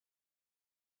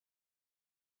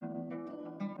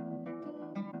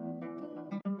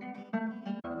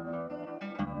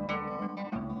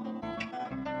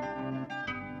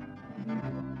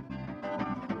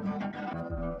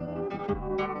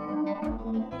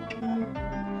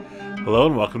Hello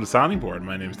and welcome to Sounding Board.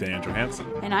 My name is Dan Johansson.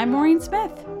 And I'm Maureen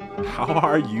Smith. How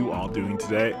are you all doing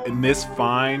today in this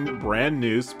fine, brand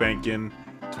new, spanking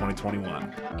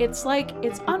 2021? It's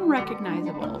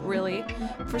unrecognizable, really.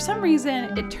 For some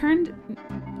reason, it turned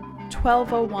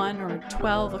 12:01 or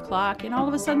 12 o'clock, and all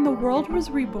of a sudden the world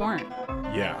was reborn.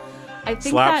 Yeah. I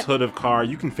think Slaps hood of car.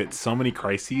 You can fit so many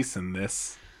crises in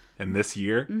this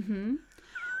year. Mm-hmm.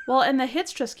 Well, and the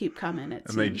hits just keep coming, it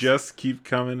seems. They just keep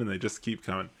coming, and they just keep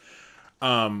coming.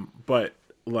 But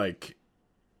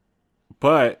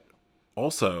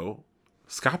also,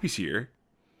 Scopy's here.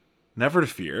 Never to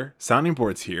fear. Sounding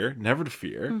Board's here. Never to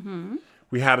fear. Mm-hmm.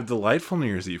 We had a delightful New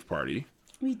Year's Eve party.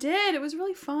 We did. It was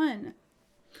really fun.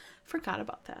 Forgot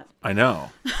about that. I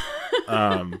know.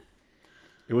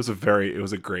 It was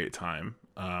a great time.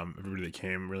 Everybody that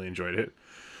came really enjoyed it.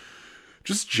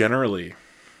 Just generally,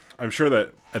 I'm sure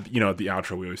that, at the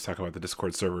outro, we always talk about the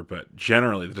Discord server, but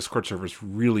generally the Discord server has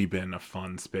really been a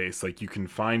fun space. Like, you can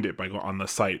find it by going on the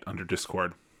site under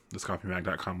Discord, the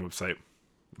scopymag.com website.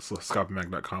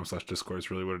 scopymag.com/Discord is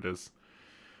really what it is.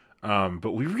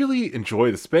 But we really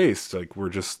enjoy the space. Like,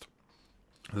 there's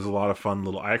a lot of fun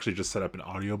I actually just set up an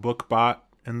audiobook bot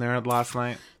in there last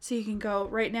night. So you can go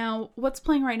right now. What's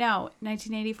playing right now?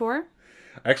 1984?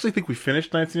 I actually think we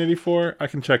finished 1984. I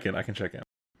can check in.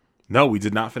 No, we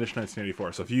did not finish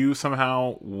 1984. So if you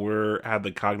somehow had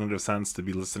the cognitive sense to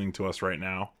be listening to us right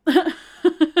now,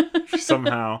 if you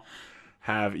somehow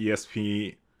have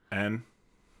ESPN,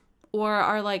 or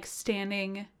are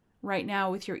standing right now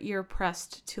with your ear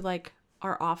pressed to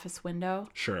our office window,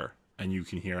 sure, and you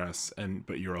can hear us,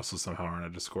 but you're also somehow on a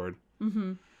Discord.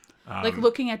 Mm-hmm.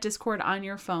 Looking at Discord on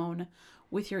your phone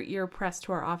with your ear pressed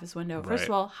to our office window. First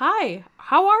of all, hi,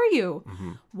 how are you?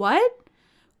 Mm-hmm. What?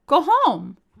 Go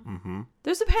home. Mm-hmm.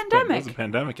 There's a pandemic. There's a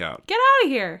pandemic out. Get out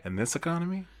of here. In this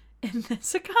economy?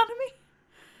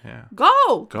 Yeah.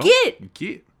 Go. Get.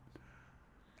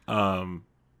 So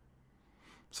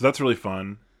that's really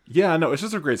fun. Yeah, no, it's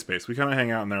just a great space. We kind of hang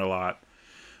out in there a lot.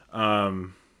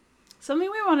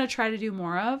 Something we want to try to do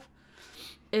more of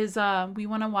is we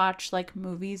want to watch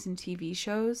movies and TV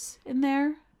shows in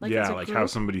there. Have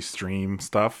somebody stream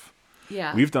stuff.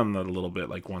 Yeah. We've done that a little bit,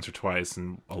 once or twice,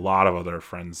 and a lot of other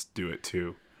friends do it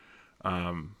too.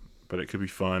 But it could be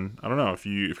fun. I don't know if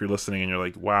you're listening and you're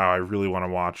like, wow, I really want to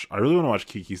watch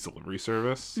Kiki's Delivery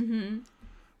Service. Mm-hmm.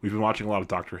 We've been watching a lot of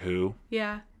Doctor Who.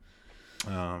 Yeah.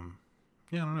 I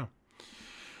don't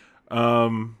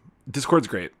know. Discord's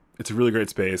great. It's a really great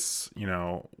space. We've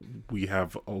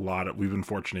been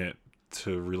fortunate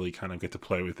to really kind of get to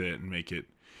play with it and make it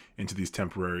into these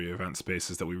temporary event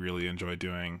spaces that we really enjoy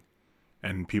doing.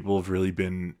 And people have really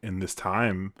been, in this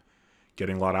time,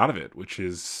 getting a lot out of it, which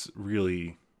is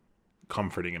really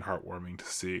comforting and heartwarming to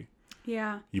see.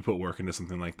 Yeah. You put work into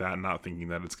something like that, not thinking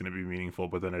that it's going to be meaningful,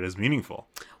 but then it is meaningful.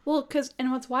 Well,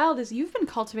 and what's wild is you've been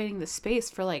cultivating this space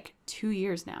for 2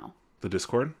 years now. The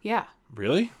Discord? Yeah.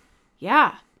 Really?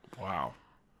 Yeah. Wow.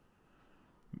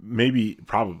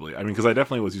 Probably. Because I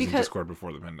definitely was using Discord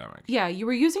before the pandemic. Yeah, you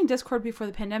were using Discord before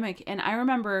the pandemic, and I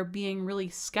remember being really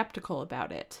skeptical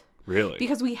about it. Really?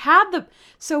 Because we've had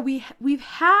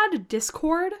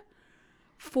Discord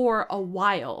for a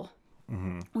while.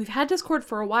 Mm-hmm. We've had Discord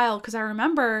for a while because I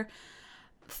remember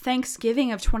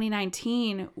Thanksgiving of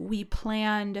 2019, we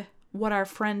planned what our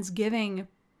Friendsgiving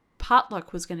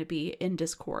potluck was going to be in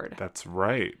Discord. That's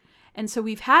right. And so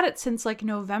we've had it since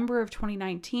November of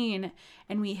 2019,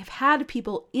 and we have had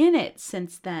people in it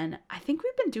since then. I think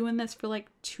we've been doing this for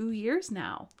 2 years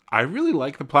now. I really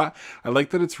like I like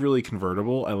that it's really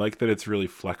convertible. I like that it's really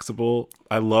flexible.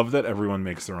 I love that everyone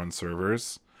makes their own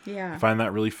servers. Yeah. I find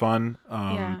that really fun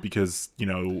because,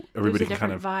 everybody can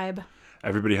kind of vibe.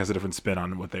 Everybody has a different spin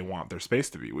on what they want their space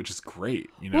to be, which is great.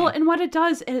 Well, and what it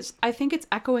does is I think it's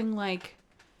echoing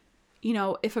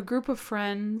if a group of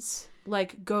friends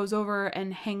goes over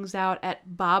and hangs out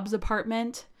at Bob's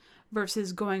apartment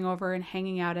versus going over and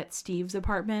hanging out at Steve's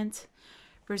apartment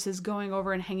versus going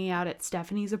over and hanging out at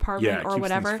Stephanie's apartment or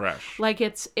whatever. Fresh.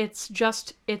 It's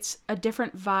a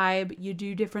different vibe. You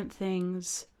do different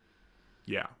things.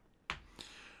 Yeah.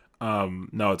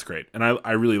 No, it's great. And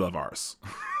I really love ours.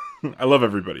 I love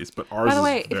everybody's, but ours By the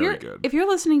way, is very good. If you're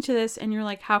listening to this and you're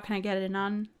like, how can I get in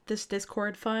on this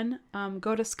Discord fun?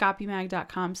 Go to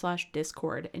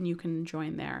scopymag.com/Discord and you can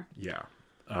join there. Yeah.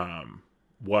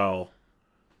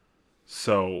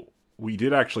 So we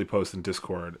did actually post in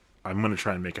Discord. I'm going to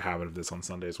try and make a habit of this on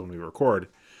Sundays when we record,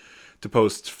 to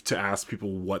post to ask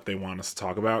people what they want us to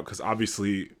talk about. Because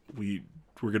obviously we're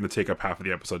going to take up half of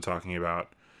the episode talking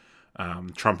about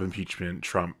Trump impeachment,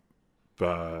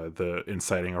 the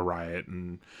inciting a riot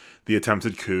and the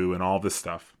attempted coup and all this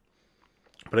stuff.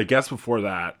 But I guess before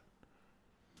that,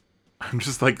 I'm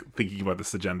just like thinking about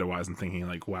this agenda wise and thinking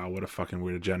like, wow, what a fucking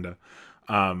weird agenda.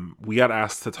 We got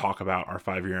asked to talk about our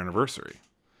 5-year anniversary.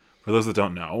 For those that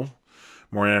don't know,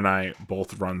 Maureen and I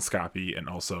both run Scapi and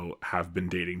also have been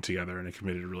dating together in a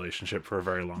committed relationship for a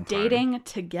very long time. Dating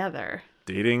together.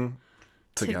 Dating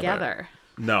together.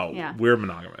 No, Yeah. we're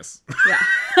monogamous. Yeah.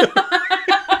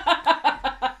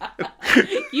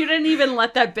 You didn't even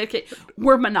let that bit get...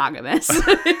 We're monogamous.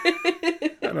 I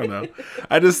don't know.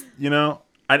 I just,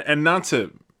 and not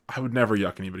to, I would never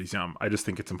yuck anybody's yum. I just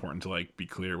think it's important to like be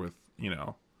clear with,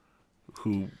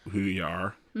 who you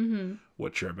are,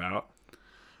 what you're about.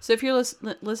 So if you're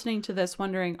listening to this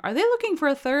wondering, are they looking for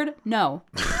a third? No.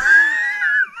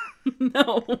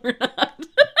 No, we're not.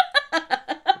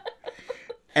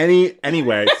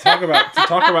 Anyway, to talk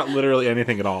about literally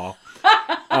anything at all.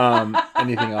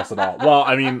 Anything else at all. Well,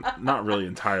 I mean, not really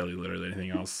entirely literally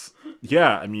anything else.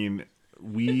 Yeah, I mean,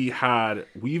 we've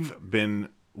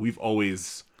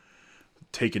always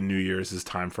taken New Year's as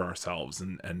time for ourselves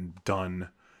and done,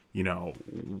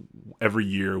 every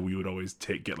year we would always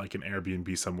get like an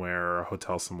Airbnb somewhere or a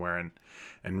hotel somewhere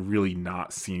and really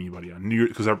not see anybody on New Year,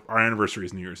 because our anniversary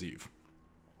is New Year's Eve.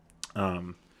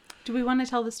 Do we want to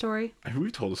tell the story?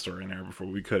 We've told the story in there before.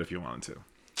 We could if you wanted to.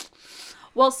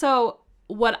 Well, so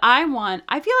what I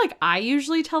feel like I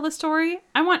usually tell the story.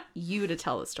 I want you to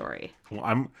tell the story. Well,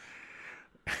 I'm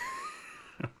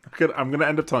going to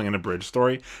end up telling an abridged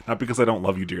story, not because I don't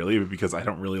love you dearly, but because I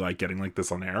don't really like getting like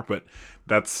this on air, but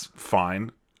that's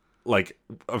fine. Like,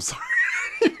 I'm sorry.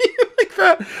 Like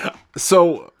that.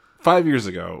 So 5 years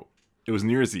ago, it was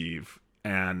New Year's Eve,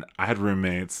 and I had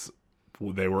roommates.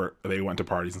 They went to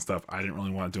parties and stuff. I didn't really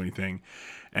want to do anything.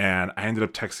 And I ended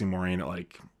up texting Maureen at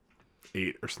like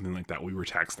 8 or something like that. We were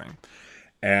texting,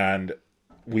 and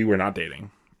we were not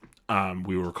dating.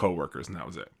 We were coworkers, and that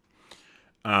was it.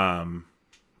 I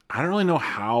don't really know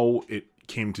how it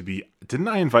came to be. Didn't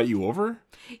I invite you over?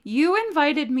 You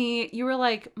invited me. You were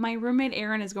like, my roommate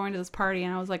Aaron is going to this party,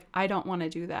 and I was like, I don't want to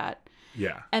do that.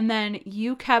 Yeah. And then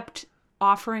you kept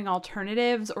offering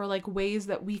alternatives or like ways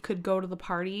that we could go to the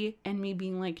party, and me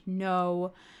being like,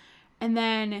 no. And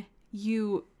then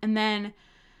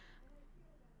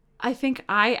I think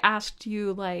I asked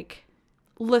you like,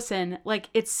 listen, like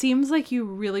it seems like you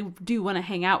really do want to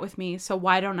hang out with me, so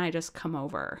why don't I just come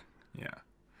over?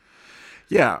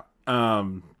 Yeah.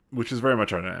 Which is very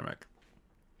much our dynamic.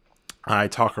 I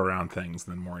talk around things,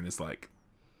 and then Maureen is like,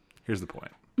 here's the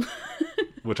point.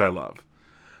 Which I love.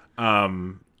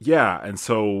 Yeah, and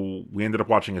so we ended up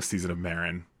watching a season of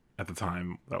Marin at the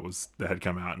time that had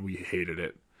come out, and we hated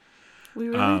it. We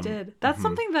really did. That's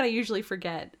something that I usually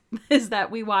forget, is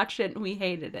that we watched it and we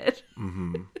hated it.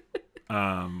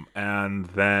 And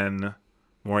then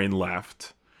Maureen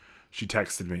left. She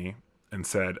texted me and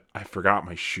said, I forgot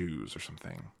my shoes or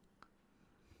something.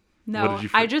 No,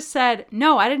 I just said,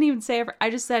 no, I didn't even say, I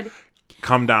just said,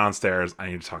 come downstairs. I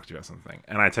need to talk to you about something.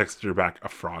 And I texted her back a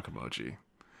frog emoji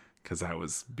because I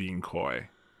was being coy.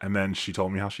 And then she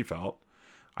told me how she felt.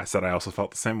 I said I also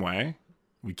felt the same way.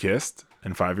 We kissed,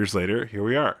 and 5 years later, here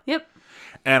we are. Yep.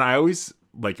 And I always,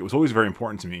 it was always very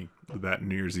important to me that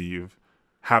New Year's Eve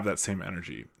have that same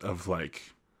energy of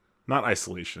not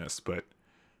isolationist, but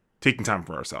taking time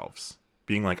for ourselves.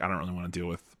 Being like, I don't really want to deal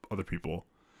with other people.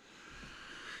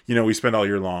 We spend all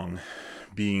year long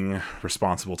being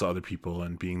responsible to other people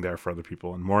and being there for other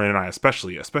people. And Maureen and I,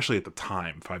 especially at the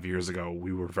time, 5 years ago,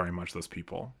 we were very much those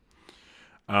people.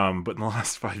 But in the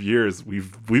last 5 years,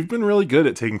 we've been really good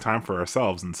at taking time for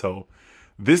ourselves. And so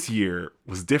this year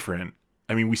was different.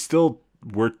 I mean, we still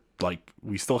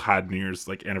had New Year's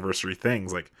anniversary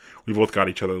things. We both got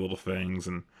each other little things,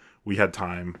 and we had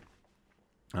time.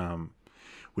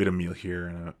 We had a meal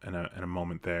here and a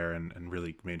moment there, and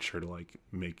really made sure to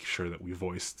make sure that we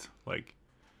voiced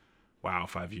wow,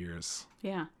 5 years.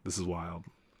 Yeah. This is wild.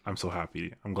 I'm so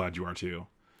happy. I'm glad you are too.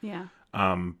 Yeah.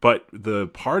 But the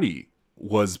party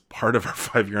was part of our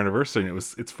 5-year anniversary, and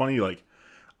it's funny,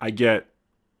 I get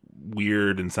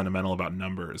weird and sentimental about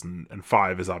numbers, and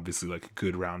 5 is obviously a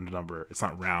good round number. It's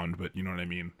not round, but you know what I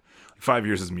mean. 5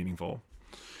 years is meaningful.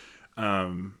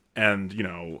 And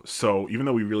so even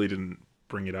though we really didn't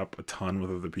bring it up a ton with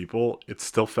other people, it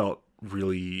still felt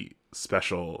really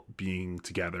special being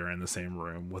together in the same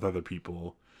room with other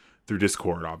people through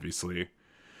Discord, obviously.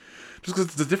 Just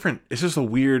because it's just a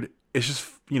weird, it's just,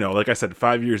 like I said,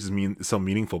 5 years is so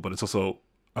meaningful, but it's also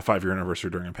a 5-year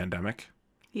anniversary during a pandemic.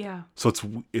 Yeah. So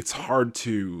it's hard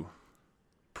to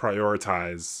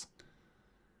prioritize.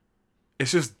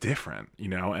 It's just different,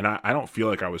 and I don't feel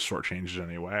like I was shortchanged in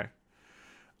any way.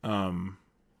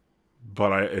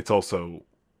 But it's also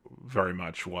very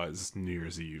much was New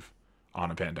Year's Eve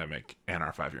on a pandemic and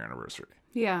our 5-year anniversary.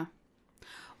 Yeah.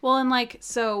 Well, and like,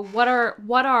 so what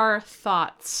are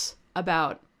thoughts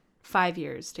about 5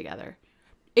 years together?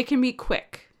 It can be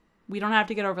quick. We don't have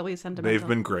to get overly sentimental. They've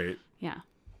been great. Yeah.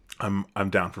 I'm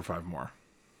down for 5 more.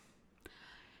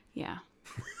 Yeah.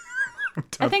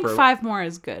 I think 5 more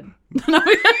is good.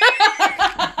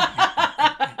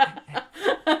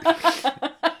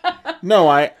 No,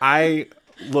 I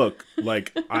look,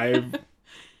 like,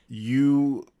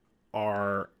 you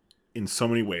are in so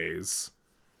many ways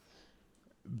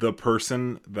the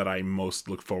person that I most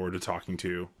look forward to talking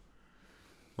to.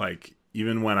 Like,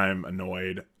 even when I'm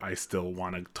annoyed, I still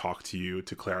want to talk to you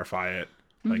to clarify it.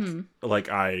 Like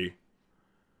I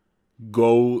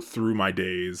go through my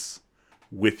days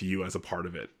with you as a part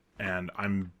of it, and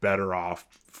I'm better off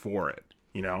for it,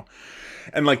 you know?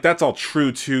 And like, that's all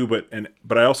true too,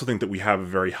 but I also think that we have a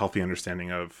very healthy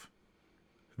understanding of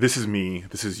this is me,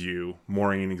 this is you.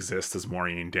 Maureen exists as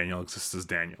Maureen, Daniel exists as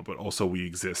Daniel, but also we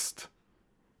exist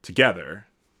together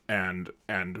and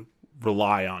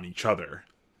rely on each other,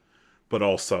 but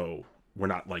also we're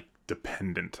not like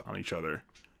dependent on each other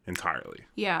entirely.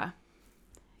 Yeah.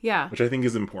 Yeah. Which I think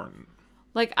is important.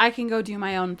 Like, I can go do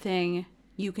my own thing.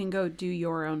 You can go do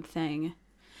your own thing.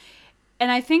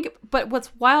 And I think, but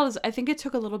what's wild is I think it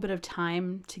took a little bit of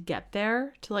time to get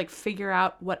there, to like figure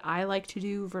out what I like to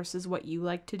do versus what you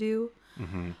like to do.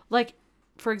 Mm-hmm. Like,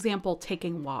 for example,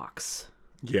 taking walks.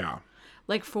 Yeah.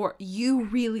 Like, for you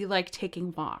really like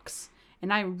taking walks,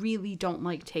 and I really don't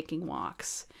like taking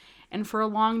walks. And for a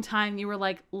long time, you were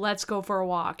like, let's go for a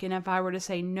walk. And if I were to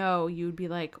say no, you'd be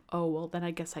like, oh, well, then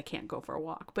I guess I can't go for a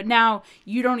walk. But now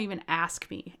you don't even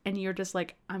ask me. And you're just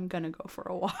like, I'm going to go for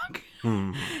a walk.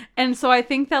 And so I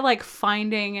think that like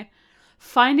finding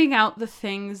out the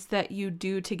things that you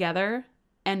do together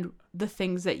and the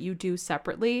things that you do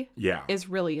separately is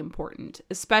really important.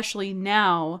 Especially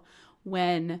now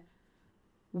when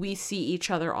we see each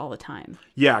other all the time.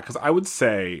 Yeah, because I would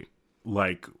say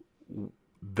like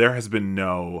there has been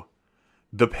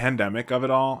the pandemic of it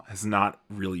all has not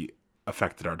really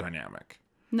affected our dynamic.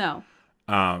 No.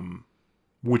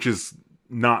 Which is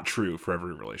not true for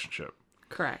every relationship.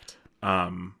 Correct.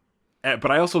 But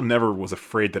I also never was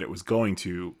afraid that it was going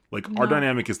to. Like, our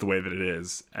dynamic is the way that it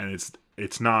is, and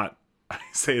it's not. I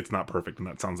say it's not perfect, and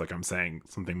that sounds like I'm saying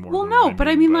something more. Well, no, but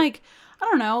I mean, like, I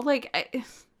don't know, like,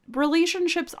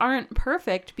 relationships aren't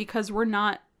perfect because we're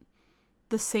not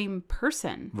the same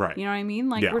person, right? You know what I mean?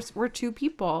 Like, we're two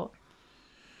people.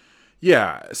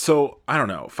 Yeah, so I don't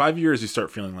know. 5 years, you start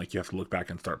feeling like you have to look back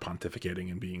and start pontificating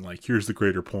and being like, "Here's the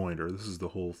greater point," or "This is the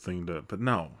whole thing." But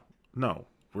no,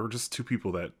 we're just two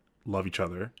people that love each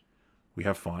other. We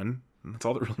have fun, and that's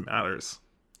all that really matters.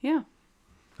 Yeah,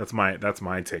 that's my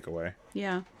takeaway.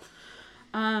 Yeah,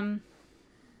 mine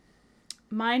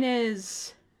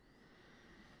is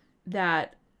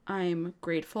that I'm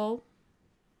grateful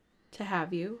to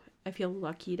have you. I feel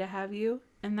lucky to have you,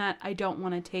 and that I don't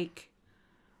want to take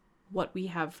what we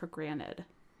have for granted,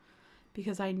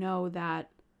 because I know that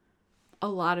a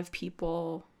lot of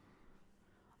people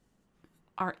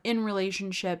are in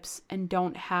relationships and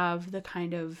don't have the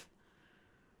kind of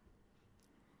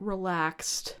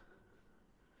relaxed,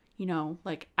 you know,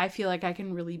 like, I feel like I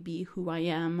can really be who I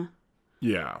am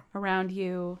around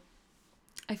you.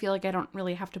 I feel like I don't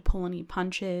really have to pull any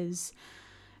punches,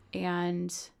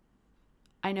 and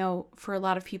I know for a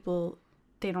lot of people,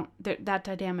 that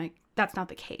dynamic, that's not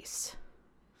the case.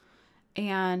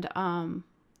 And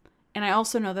I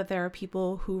also know that there are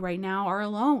people who right now are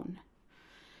alone,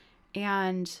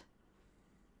 and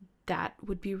that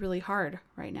would be really hard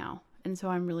right now. And so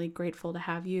I'm really grateful to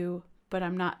have you, but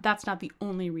that's not the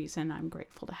only reason I'm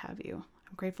grateful to have you.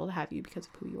 I'm grateful to have you because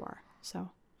of who you are. So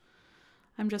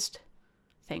I'm just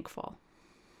thankful.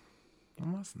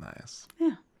 Well, that's nice.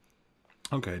 Yeah.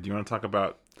 Okay, do you want to talk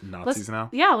about Nazis now?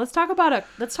 Yeah, let's talk about a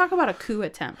coup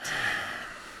attempt.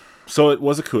 So it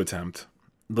was a coup attempt.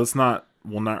 We're not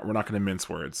going to mince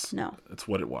words. No. It's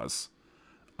what it was.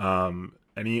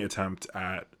 Any attempt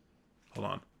at, hold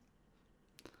on.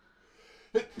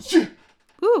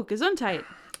 Ooh, Gesundheit.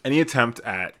 Any attempt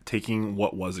at taking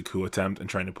what was a coup attempt and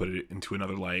trying to put it into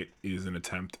another light is an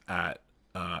attempt at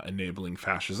enabling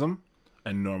fascism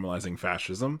and normalizing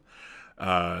fascism.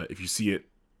 If you see it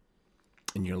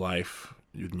in your life,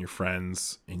 in your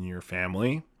friends, in your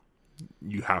family,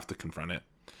 you have to confront it.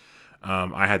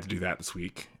 I had to do that this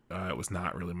week. It was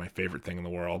not really my favorite thing in the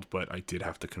world, but I did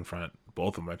have to confront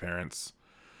both of my parents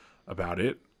about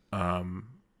it.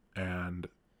 And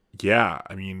yeah,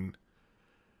 I mean,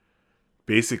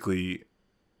 basically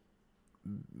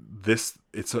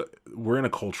we're in a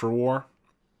culture war,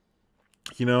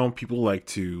 People like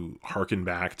to harken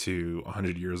back to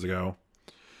 100 years ago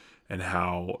and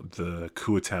how the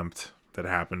coup attempt that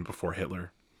happened before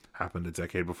Hitler happened a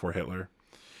decade before Hitler.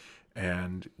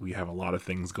 And we have a lot of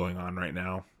things going on right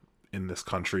now in this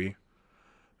country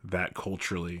that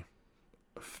culturally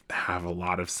have a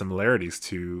lot of similarities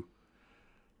to,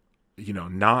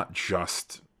 not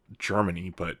just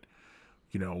Germany, but,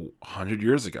 100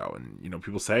 years ago. And,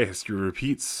 people say history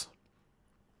repeats.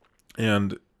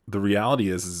 And the reality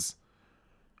is,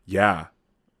 yeah,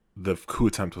 the coup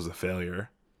attempt was a failure.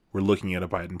 We're looking at a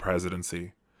Biden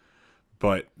presidency.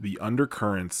 But the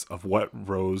undercurrents of what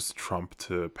rose Trump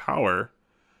to power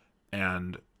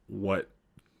and what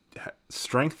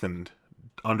strengthened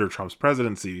under Trump's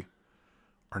presidency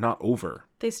are not over.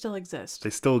 They still exist. They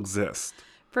still exist.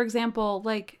 For example,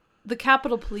 like the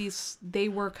Capitol Police, they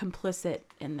were complicit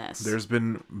in this. There's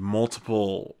been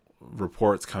multiple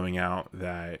reports coming out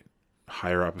that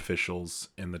higher up officials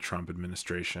in the Trump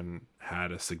administration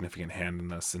had a significant hand in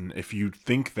this. And if you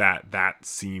think that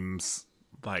seems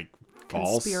like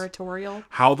false, conspiratorial,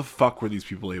 how the fuck were these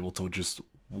people able to just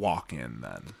walk in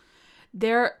then?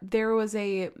 There was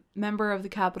a member of the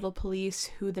Capitol Police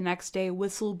who the next day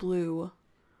whistle blew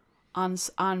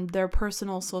on their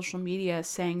personal social media,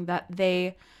 saying that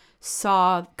they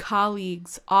saw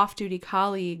off-duty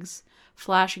colleagues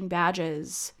flashing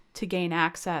badges to gain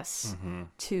access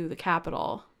to the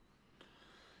Capitol.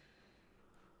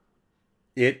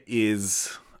 It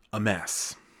is a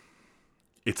mess.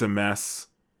 It's a mess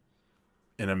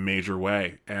in a major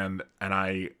way. And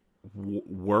I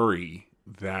worry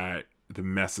that the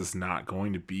mess is not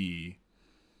going to be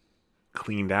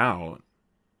cleaned out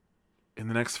in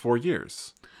the next 4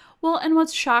 years. Well, and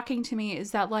what's shocking to me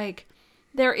is that, like,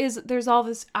 there's all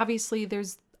this, obviously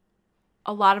there's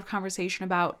a lot of conversation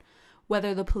about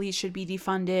whether the police should be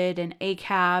defunded and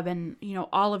ACAB and,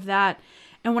 all of that.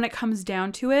 And when it comes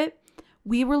down to it,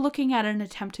 we were looking at an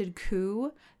attempted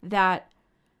coup that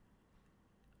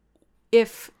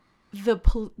if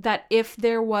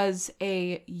there was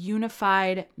a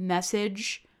unified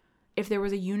message, if there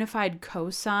was a unified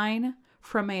cosign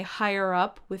from a higher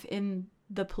up within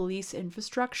the police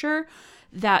infrastructure,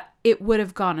 that it would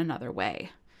have gone another way.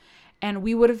 And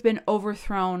we would have been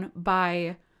overthrown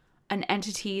by an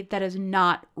entity that is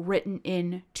not written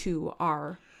into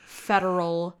our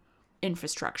federal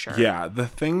infrastructure. Yeah, the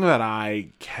thing that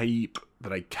I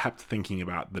kept thinking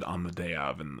about that on the day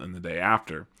of and the day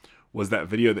after was that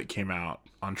video that came out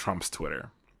on Trump's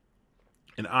Twitter.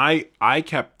 And I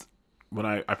kept, when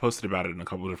I posted about it in a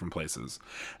couple of different places,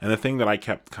 and the thing that I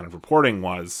kept kind of reporting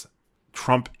was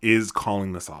Trump is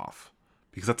calling this off,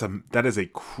 because that is a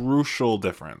crucial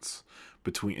difference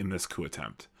in this coup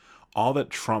attempt. All that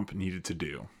Trump needed to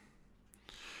do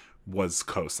was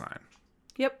cosign.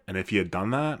 Yep. And if he had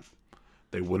done that,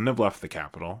 they wouldn't have left the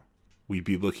Capitol. We'd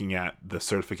be looking at the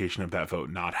certification of that vote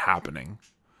not happening.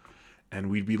 And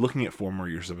we'd be looking at 4 more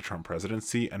years of a Trump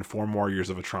presidency, and 4 more years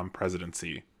of a Trump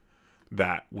presidency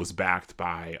that was backed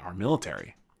by our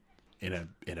military in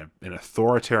an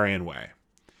authoritarian way.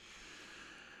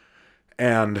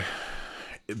 And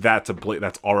that's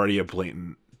already a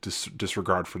blatant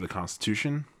disregard for the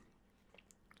Constitution.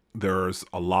 There's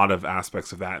a lot of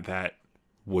aspects of that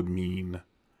would mean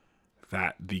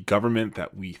that the government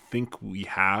that we think we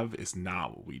have is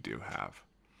not what we do have.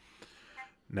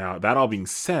 Now, that all being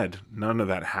said, none of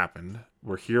that happened.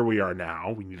 Here we are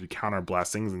now. We need to count our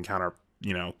blessings and count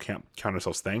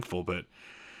ourselves thankful. But,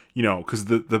 because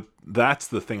that's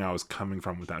the thing I was coming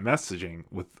from with that messaging,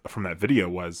 from that video,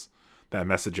 was that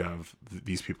message of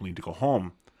these people need to go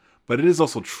home. But it is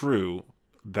also true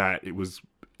that it was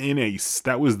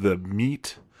that was the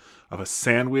meat of a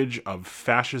sandwich of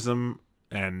fascism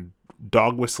and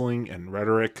dog whistling and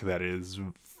rhetoric that is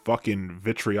fucking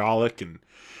vitriolic and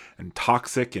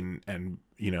toxic and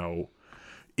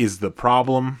is the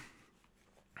problem.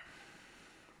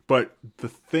 But the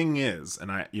thing is,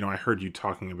 and I heard you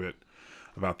talking a bit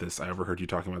about this. I overheard you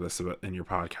talking about this in your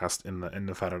podcast in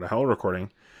the Fat Out of Hell recording.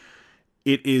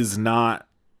 It is not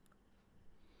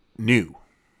new.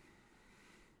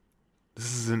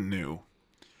 This isn't new.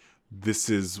 This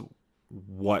is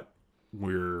what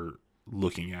we're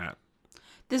looking at.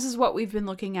 This is what we've been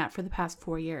looking at for the past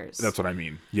 4 years. That's what I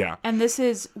mean. Yeah. And this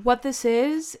is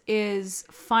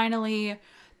finally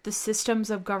the systems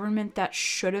of government that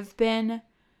should have been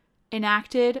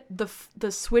enacted,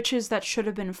 the switches that should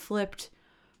have been flipped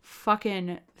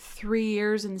fucking 3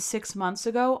 years and 6 months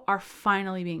ago are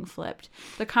finally being flipped.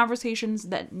 The conversations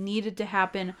that needed to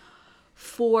happen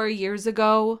 4 years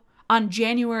ago, on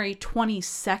January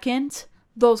 22nd,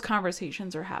 those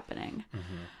conversations are happening.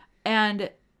 Mm-hmm. And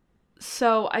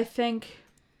so I think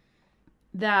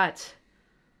that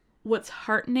what's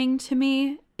heartening to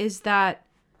me is that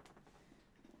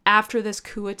after this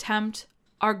coup attempt,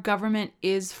 our government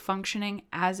is functioning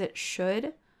as it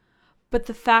should. But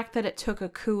the fact that it took a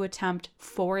coup attempt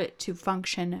for it to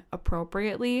function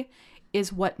appropriately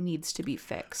is what needs to be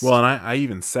fixed. Well, and I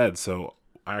even said, so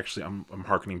I'm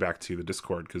hearkening back to the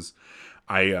Discord because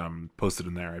I posted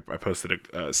in there. I posted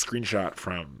a screenshot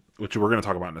from, which we're going to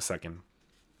talk about in a second.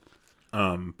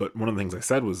 But one of the things I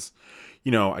said was,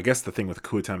 I guess the thing with a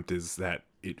coup attempt is that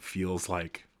it feels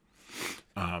like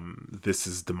this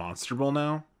is demonstrable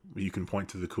now. You can point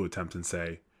to the coup attempt and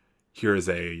say, here is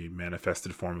a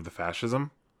manifested form of the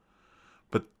fascism.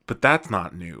 But that's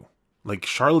not new. Like,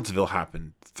 Charlottesville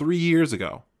happened 3 years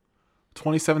ago,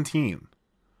 2017.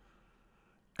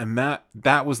 And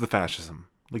that was the fascism.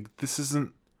 Like, this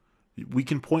isn't, we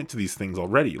can point to these things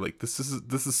already. Like, this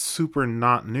is super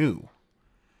not new.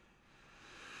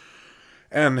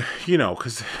 And,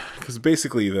 because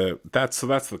basically that's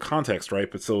the context, right?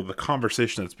 But so the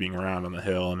conversation that's being around on the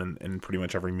Hill and in pretty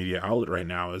much every media outlet right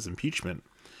now is impeachment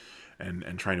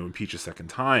and trying to impeach a second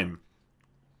time.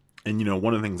 And,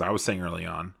 one of the things I was saying early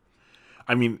on,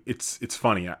 I mean, it's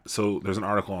funny. So there's an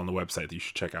article on the website that you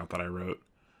should check out that I wrote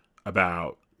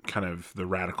about kind of the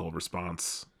radical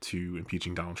response to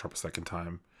impeaching Donald Trump a second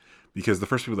time, because the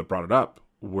first people that brought it up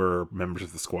were members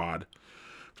of the Squad.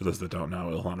 For those that don't know,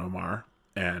 Ilhan Omar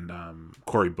and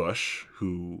Cori Bush,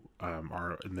 who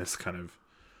are in this kind of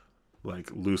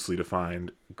like loosely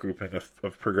defined grouping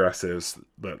of progressives,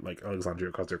 but like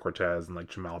Alexandria Ocasio-Cortez and like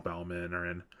Jamal Bowman are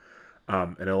in.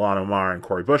 And Ilhan Omar and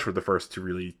Cori Bush were the first to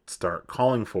really start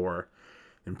calling for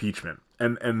impeachment.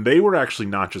 And they were actually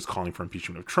not just calling for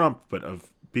impeachment of Trump, but of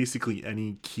basically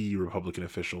any key Republican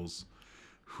officials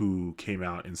who came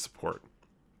out in support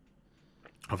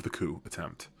of the coup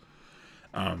attempt.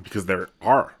 Because there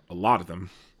are a lot of them.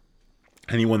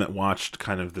 Anyone that watched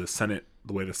kind of the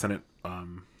way the Senate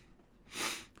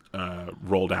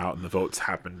rolled out and the votes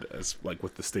happened, as like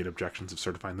with the state objections of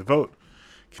certifying the vote,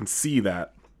 can see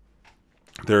that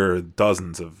there are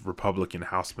dozens of Republican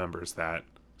House members that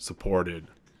supported.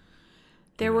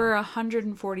 There were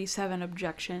 147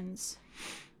 objections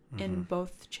in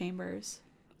both chambers.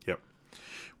 Yep.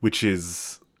 Which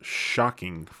is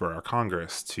shocking for our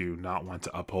Congress to not want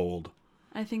to uphold.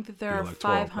 I think that there are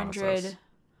 500,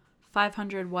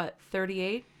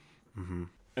 38? Mm-hmm.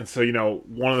 And so,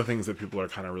 one of the things that people are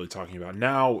kind of really talking about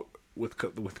now with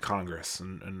Congress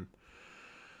and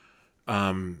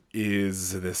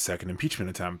is this second impeachment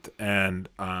attempt. And,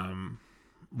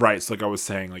 right. So like I was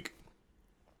saying, like,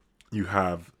 you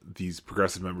have these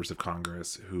progressive members of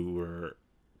Congress who were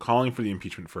calling for the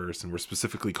impeachment first, and were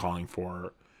specifically calling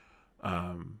for,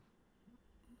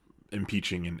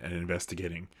 impeaching and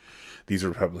investigating these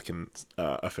Republican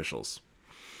officials.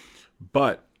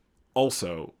 But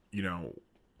also,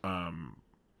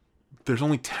 there's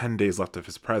only 10 days left of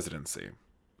his presidency.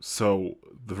 So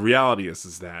the reality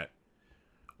is that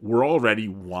we're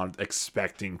already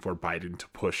expecting for Biden to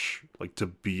push, like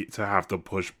to have to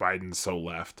push Biden so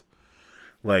left.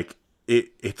 Like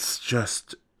it's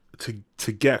just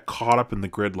to get caught up in the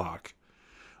gridlock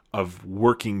of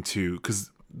working to,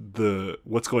 because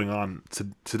what's going on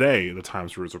today, the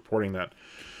Times was reporting that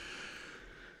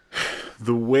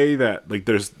the way that like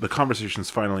there's the conversation's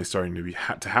finally starting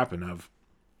to happen of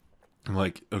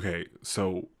like, okay,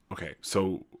 so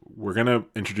we're gonna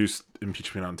introduce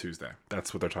impeachment on Tuesday.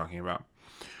 That's what they're talking about.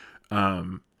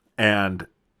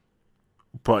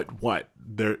 But what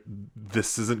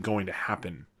this isn't going to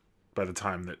happen by the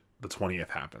time that the 20th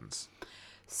happens.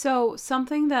 So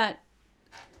something that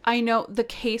I know, the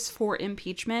case for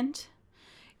impeachment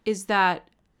is that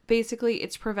basically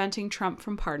it's preventing Trump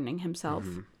from pardoning himself.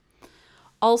 Mm-hmm.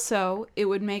 Also, it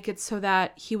would make it so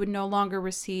that he would no longer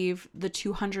receive the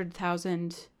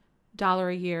 $200,000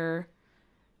 a year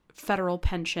federal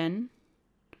pension.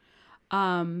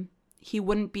 He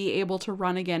wouldn't be able to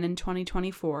run again in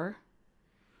 2024.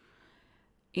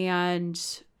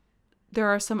 And there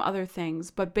are some other things,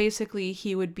 but basically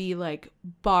he would be like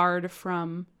barred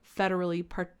from federally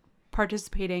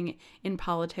participating in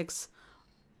politics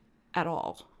at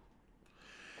all.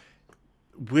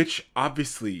 Which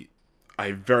obviously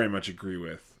I very much agree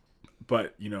with,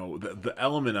 but the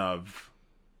element of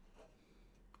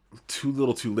too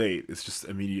little too late is just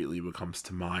immediately what comes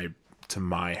to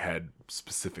my head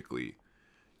specifically.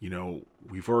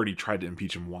 We've already tried to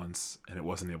impeach him once and it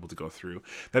wasn't able to go through.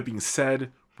 That being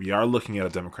said, we are looking at a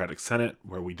Democratic Senate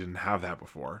where we didn't have that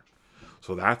before.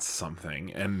 So that's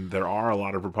something. And there are a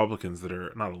lot of Republicans that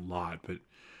are, not a lot, but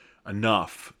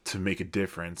enough to make a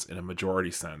difference in a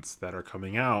majority sense, that are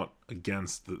coming out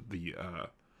against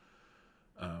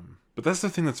But that's the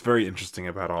thing that's very interesting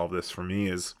about all of this for me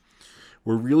is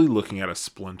we're really looking at a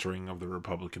splintering of the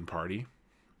Republican Party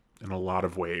in a lot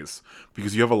of ways,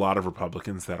 because you have a lot of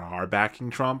Republicans that are backing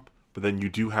Trump, but then you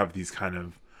do have these kind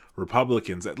of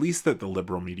Republicans, at least that the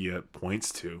liberal media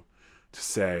points to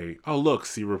say, oh, look,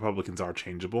 see, Republicans are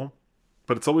changeable.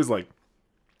 But it's always like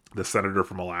the senator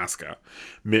from Alaska,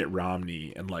 Mitt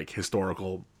Romney, and like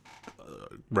historical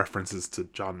references to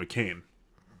John McCain,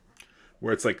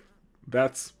 where it's like,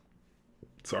 that's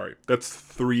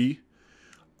 3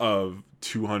 of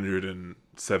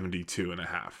 272 and a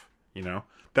half, you know?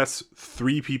 That's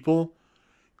 3 people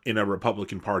in a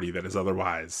Republican Party that is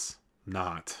otherwise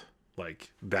not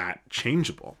like that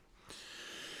changeable.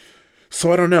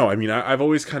 So I don't know. I mean, I've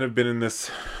always kind of been in this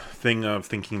thing of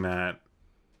thinking that,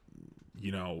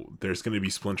 you know, there's going to be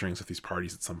splinterings of these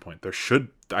parties at some point.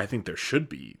 I think there should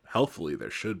be. Healthfully, there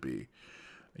should be.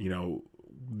 You know,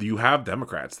 you have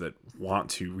Democrats that want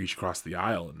to reach across the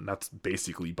aisle, and that's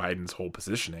basically Biden's whole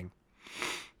positioning.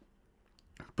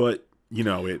 But, you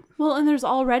know, Well, and there's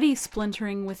already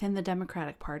splintering within the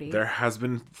Democratic Party. There has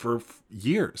been for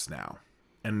years now.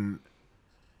 And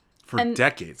for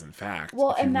decades, in fact.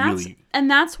 Well, and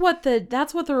that's what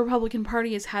the Republican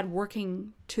Party has had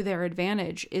working to their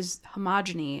advantage is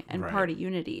homogeny and party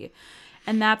unity.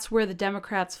 And that's where the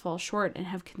Democrats fall short and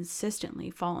have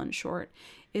consistently fallen short,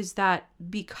 is that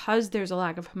because there's a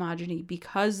lack of homogeny,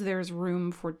 because there's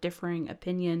room for differing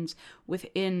opinions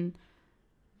within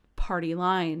party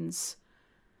lines,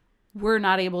 we're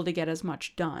not able to get as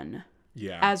much done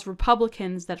as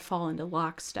Republicans that fall into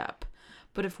lockstep.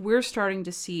 But if we're starting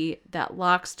to see that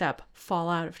lockstep fall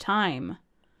out of time,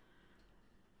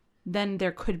 then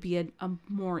there could be a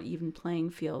more even playing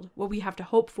field. What we have to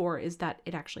hope for is that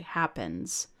it actually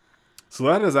happens. So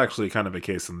that is actually kind of a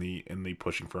case in the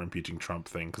pushing for impeaching Trump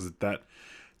thing, because that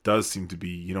does seem to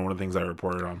be, you know, one of the things I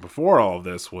reported on before all of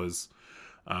this was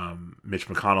Mitch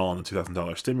McConnell on the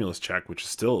 $2,000 stimulus check, which is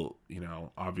still, you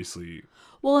know, obviously.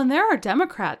 Well, and there are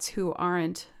Democrats who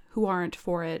aren't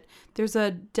for it. There's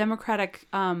a Democratic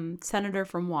senator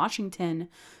from Washington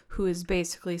who is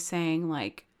basically saying,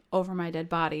 like, over my dead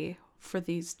body for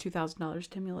these $2,000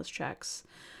 stimulus checks.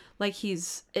 Like,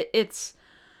 it's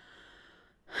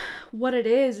what it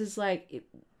is like,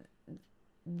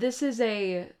 this is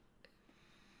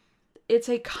it's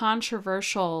a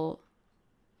controversial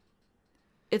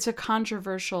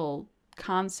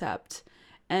concept,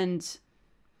 and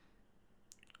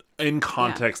in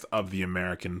context of the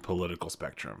American political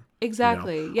spectrum.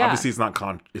 Exactly. You know? Yeah. Obviously it's not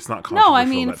controversial. No, I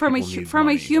mean from a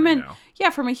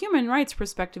human rights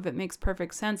perspective it makes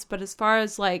perfect sense, but as far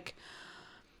as like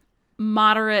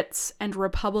moderates and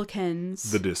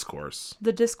Republicans, the discourse,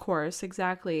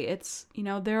 exactly. It's, you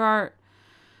know, there are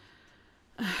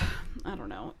I don't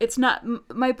know. It's not,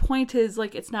 my point is,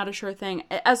 like, it's not a sure thing.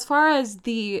 As far as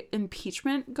the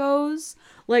impeachment goes,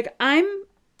 like, I'm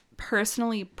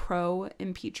personally pro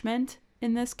impeachment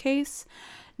in this case,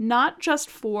 not just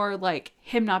for like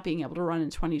him not being able to run in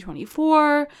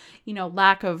 2024, you know,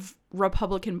 lack of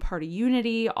Republican Party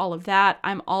unity, all of that.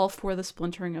 I'm all for the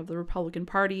splintering of the Republican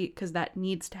Party because that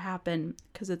needs to happen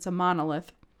because it's a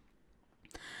monolith.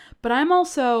 But I'm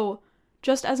also,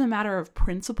 just as a matter of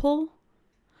principle,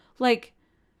 like,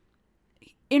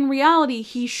 in reality,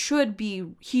 he should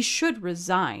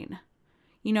resign.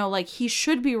 You know, like, he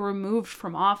should be removed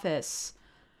from office.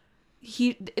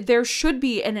 There should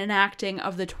be an enacting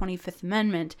of the 25th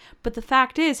Amendment, but the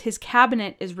fact is his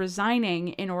cabinet is resigning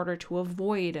in order to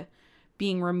avoid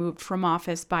being removed from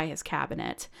office by his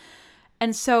cabinet.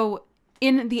 And so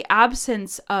in the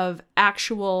absence of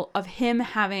him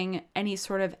having any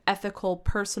sort of ethical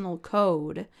personal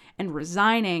code and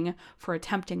resigning for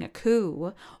attempting a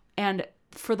coup, and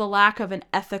for the lack of an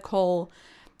ethical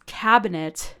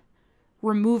cabinet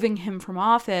removing him from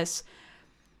office,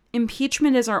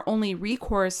 impeachment is our only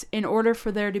recourse in order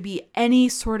for there to be any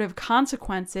sort of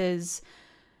consequences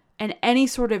and any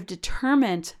sort of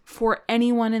deterrent for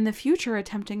anyone in the future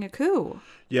attempting a coup.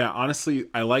 Yeah, honestly,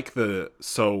 I like the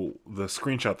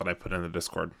screenshot that I put in the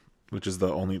Discord, which is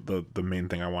the main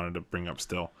thing I wanted to bring up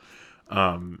still,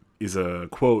 is a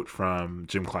quote from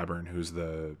Jim Clyburn, who's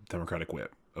the Democratic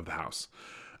whip of the House.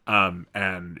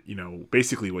 And, you know,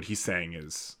 basically what he's saying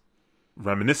is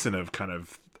reminiscent of kind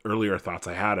of earlier thoughts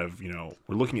I had of, you know,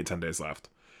 we're looking at 10 days left.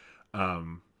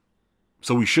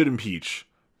 So we should impeach,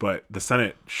 but the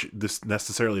Senate, this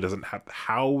necessarily doesn't have,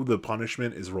 how the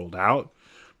punishment is rolled out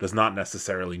does not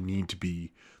necessarily need to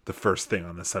be the first thing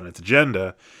on the Senate's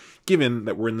agenda, given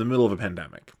that we're in the middle of a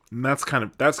pandemic. And that's kind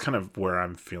of where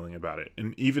I'm feeling about it.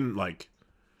 And even like,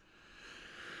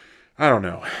 I don't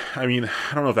know. I mean,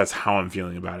 I don't know if that's how I'm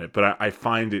feeling about it, but I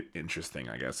find it interesting,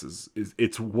 I guess, is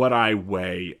it's what I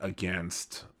weigh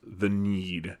against the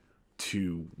need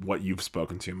to what you've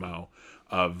spoken to, Mo,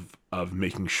 of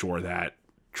making sure that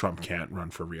Trump can't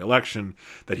run for re-election,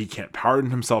 that he can't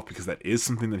pardon himself, because that is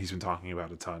something that he's been talking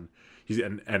about a ton.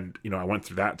 And you know, I went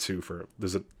through that too.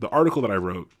 There's the article that I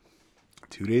wrote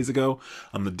 2 days ago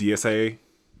on the DSA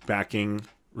backing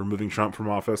removing Trump from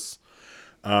office,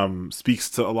 speaks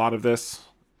to a lot of this.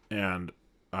 And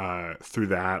through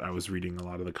that, I was reading a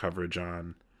lot of the coverage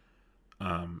on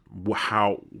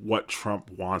what Trump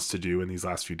wants to do in these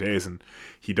last few days. And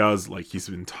he does, like, he's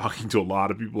been talking to a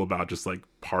lot of people about just like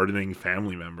pardoning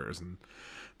family members and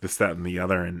this, that, and the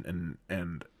other,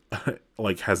 and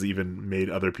like has even made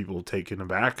other people taken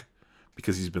aback,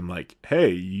 because he's been like, hey,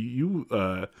 you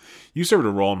served a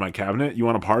role in my cabinet, you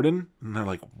want a pardon? And they're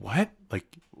like, what? Like,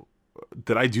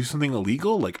 did I do something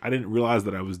illegal? Like, I didn't realize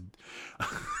that I was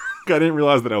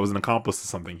an accomplice to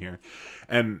something here.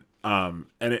 And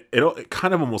it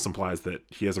kind of almost implies that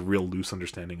he has a real loose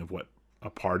understanding of what a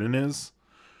pardon is,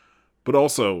 but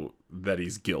also that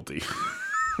he's guilty.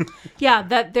 Yeah,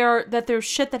 that there's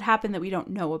shit that happened that we don't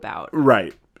know about.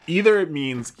 Right. Either it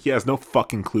means he has no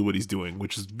fucking clue what he's doing,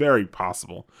 which is very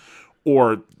possible,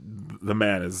 or the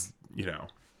man is, you know,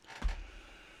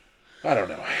 I don't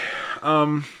know.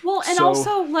 Well, and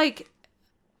also, like,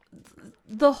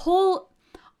 the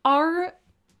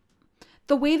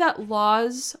way that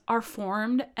laws are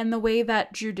formed and the way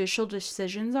that judicial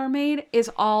decisions are made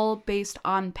is all based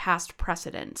on past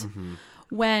precedent. Mm-hmm.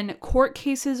 When court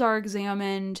cases are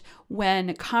examined,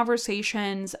 when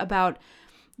conversations about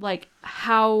like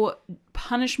how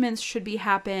punishments should be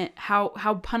how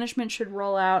punishment should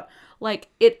roll out, like,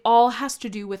 it all has to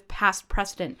do with past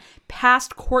precedent.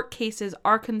 Past court cases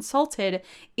are consulted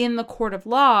in the court of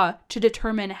law to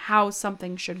determine how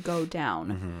something should go down.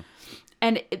 Mm-hmm.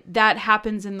 And that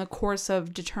happens in the course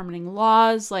of determining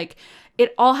laws. Like,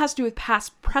 it all has to do with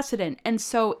past precedent. And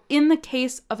so in the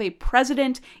case of a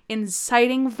president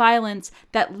inciting violence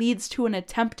that leads to an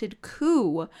attempted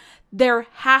coup, there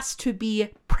has to be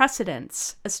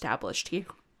precedents established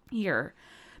here.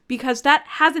 Because that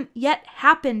hasn't yet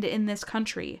happened in this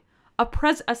country. A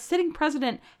sitting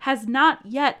president has not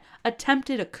yet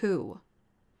attempted a coup.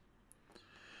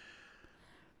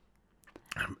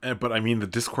 But I mean, the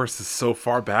discourse is so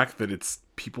far back that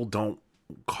people don't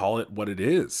call it what it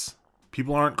is.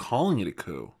 People aren't calling it a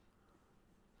coup.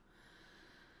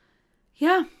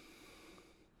 Yeah.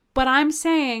 But I'm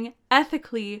saying,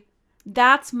 ethically,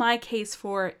 that's my case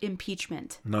for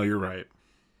impeachment. No, you're right.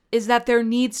 Is that there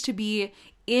needs to be,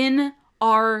 in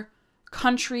our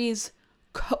country's,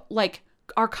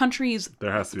 our country's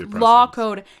there has to be law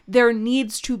code, there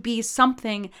needs to be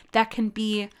something that can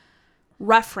be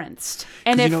referenced.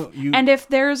 And if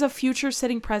there's a future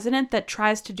sitting president that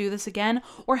tries to do this again,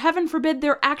 or heaven forbid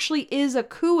there actually is a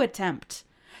coup attempt,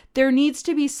 there needs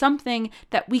to be something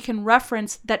that we can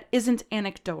reference that isn't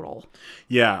anecdotal.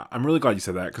 Yeah, I'm really glad you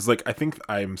said that, because like I think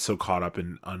I'm so caught up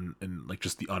in like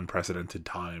just the unprecedented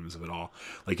times of it all.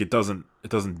 Like it doesn't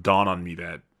dawn on me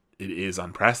that it is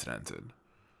unprecedented.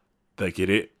 Like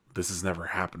this has never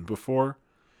happened before.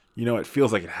 You know, it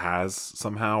feels like it has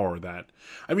somehow, or that,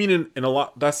 I mean, in a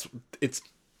lot,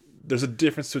 there's a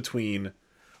difference between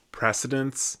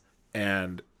precedents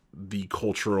and the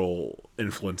cultural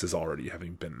influences already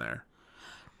having been there.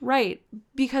 Right.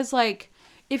 Because, like,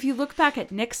 if you look back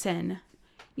at Nixon,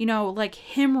 you know, like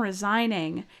him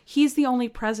resigning, he's the only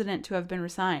president to have been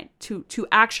resigned, to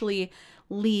actually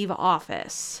leave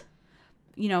office.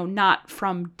 You know, not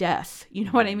from death. You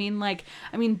know what I mean? Like,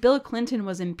 I mean, Bill Clinton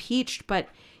was impeached, but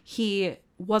he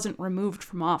wasn't removed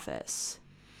from office.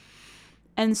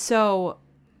 And so,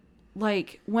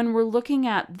 like, when we're looking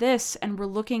at this and we're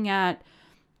looking at,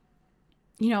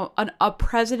 you know, a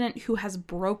president who has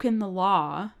broken the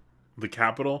law. The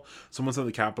Capitol, someone said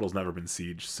the Capitol's never been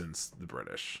sieged since the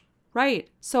British. Right.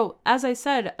 So, as I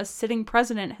said, a sitting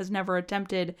president has never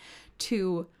attempted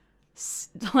to,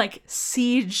 like,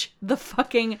 siege the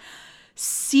fucking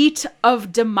seat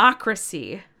of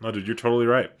democracy. No, dude, you're totally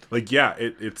right. Like, yeah,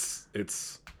 it's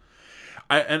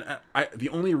the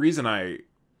only reason I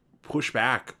push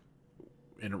back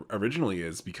originally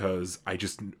is because I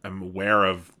just am aware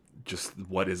of just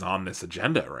what is on this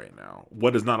agenda right now.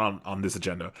 What is not on this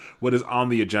agenda? What is on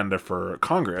the agenda for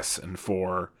Congress and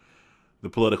for the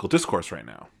political discourse right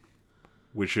now?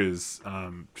 Which is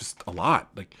just a lot.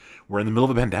 Like, we're in the middle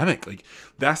of a pandemic. Like,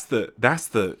 there's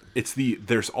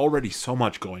already so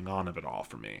much going on of it all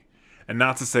for me. And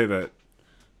not to say that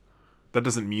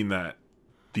doesn't mean that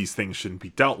these things shouldn't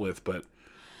be dealt with, but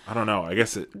I don't know. I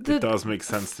guess it does make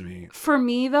sense to me. For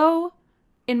me, though,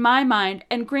 in my mind,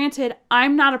 and granted,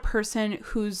 I'm not a person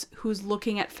who's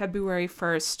looking at February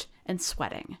 1st and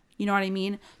sweating. You know what I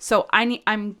mean? So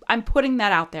I'm putting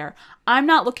that out there. I'm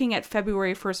not looking at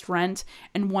February 1st rent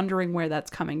and wondering where that's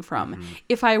coming from. Mm-hmm.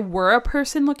 If I were a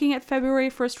person looking at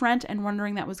February 1st rent and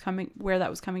wondering where that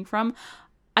was coming from,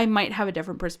 I might have a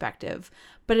different perspective.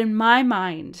 But in my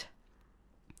mind,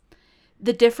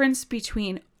 the difference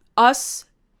between us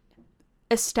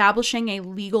establishing a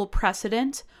legal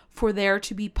precedent for there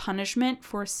to be punishment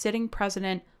for a sitting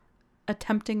president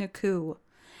attempting a coup,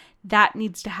 that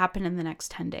needs to happen in the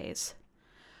next 10 days.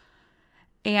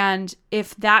 And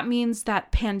if that means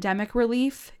that pandemic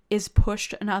relief is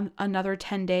pushed another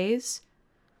 10 days,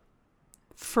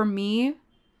 for me,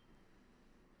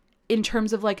 in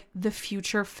terms of like the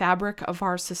future fabric of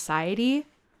our society,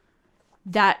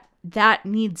 that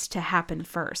needs to happen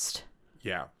first.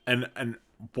 Yeah. And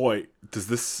boy, does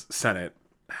this Senate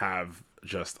have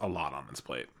just a lot on its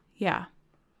plate. Yeah.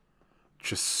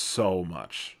 Just so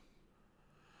much.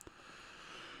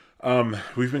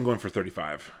 We've been going for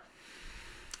 35.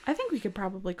 I think we could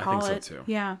probably call it. I think so too.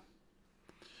 Yeah.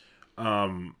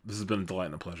 This has been a delight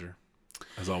and a pleasure.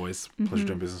 As always, pleasure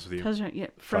doing business with you. Pleasure, yeah.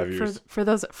 5 years. For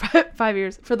those 5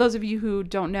 years. For those of you who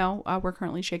don't know, we're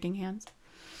currently shaking hands.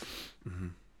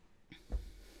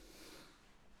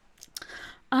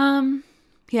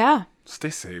 Yeah. Stay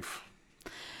safe.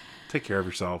 Take care of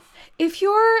yourself. If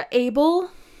you're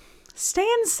able, stay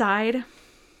inside.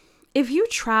 If you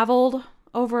traveled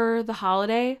over the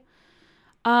holiday,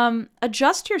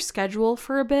 adjust your schedule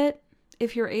for a bit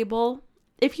if you're able.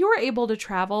 If you are able to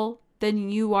travel,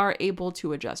 then you are able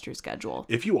to adjust your schedule.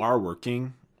 If you are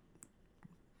working,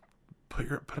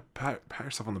 pat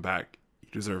yourself on the back. You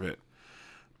deserve it.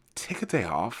 Take a day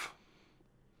off.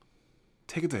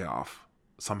 Take a day off.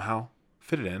 Somehow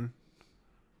fit it in.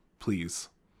 Please.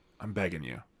 I'm begging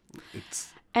you.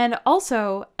 And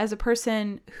also, as a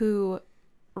person who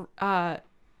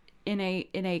in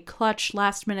a clutch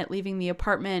last minute leaving the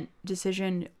apartment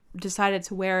decision decided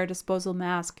to wear a disposable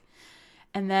mask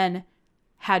and then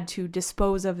had to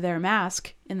dispose of their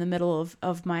mask in the middle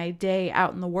of my day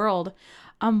out in the world,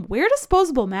 wear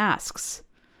disposable masks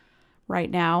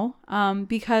right now,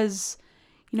 because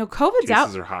COVID's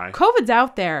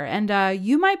out there, and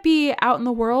you might be out in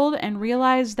the world and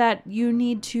realize that you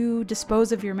need to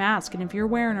dispose of your mask. And if you're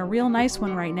wearing a real nice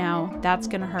one right now, that's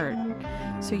gonna hurt.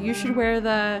 So you should wear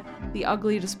the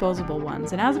ugly disposable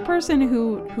ones. And as a person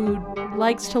who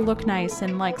likes to look nice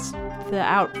and likes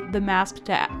the mask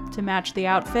to match the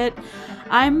outfit,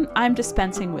 I'm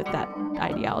dispensing with that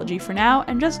ideology for now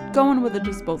and just going with a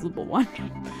disposable one.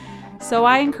 So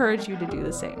I encourage you to do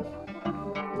the same.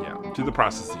 Do the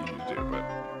process that you need to do, but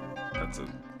that's a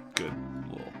good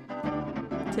little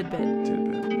tidbit.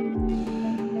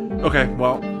 Okay,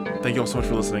 well, thank you all so much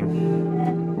for listening.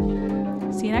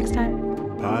 See you next time.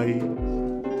 Bye.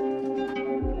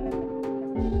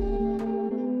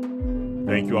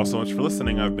 Thank you all so much for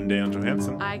listening. I've been Dan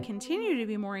Johansson. I continue to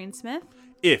be Maureen Smith.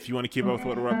 If you want to keep up with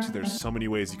what we're up to, there's so many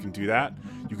ways you can do that.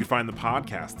 You can find the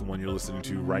podcast, the one you're listening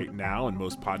to right now, in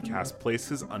most podcast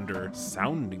places under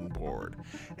Sounding Board.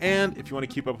 And if you want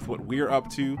to keep up with what we're up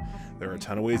to, there are a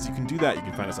ton of ways you can do that. You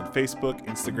can find us on Facebook,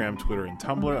 Instagram, Twitter, and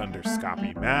Tumblr under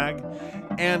Scoppy Mag.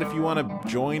 And if you want to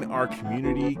join our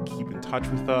community, keep in touch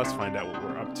with us, find out what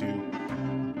we're up to,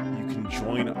 you can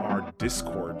join our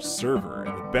Discord server.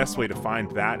 And the best way to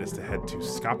find that is to head to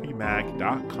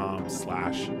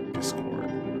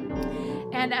scoppymag.com/Discord.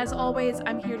 And as always,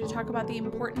 I'm here to talk about the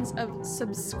importance of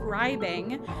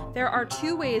subscribing. There are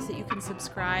 2 ways that you can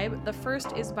subscribe. The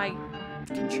first is by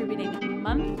contributing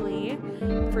monthly.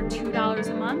 For $2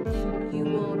 a month, you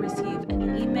will receive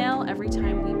an email every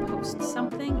time we post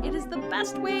something. It is the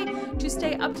best way to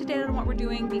stay up to date on what we're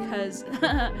doing because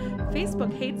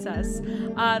Facebook hates us.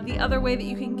 The other way that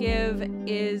you can give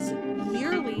is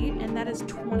yearly, and that is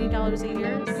 $20 a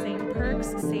year. Same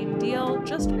perks, same deal,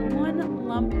 just one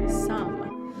lump sum.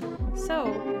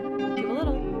 So, give a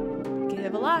little,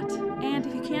 give a lot, and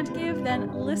if you can't give,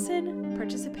 then listen,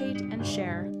 participate, and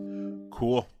share.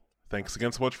 Cool. Thanks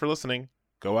again so much for listening.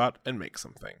 Go out and make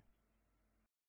something.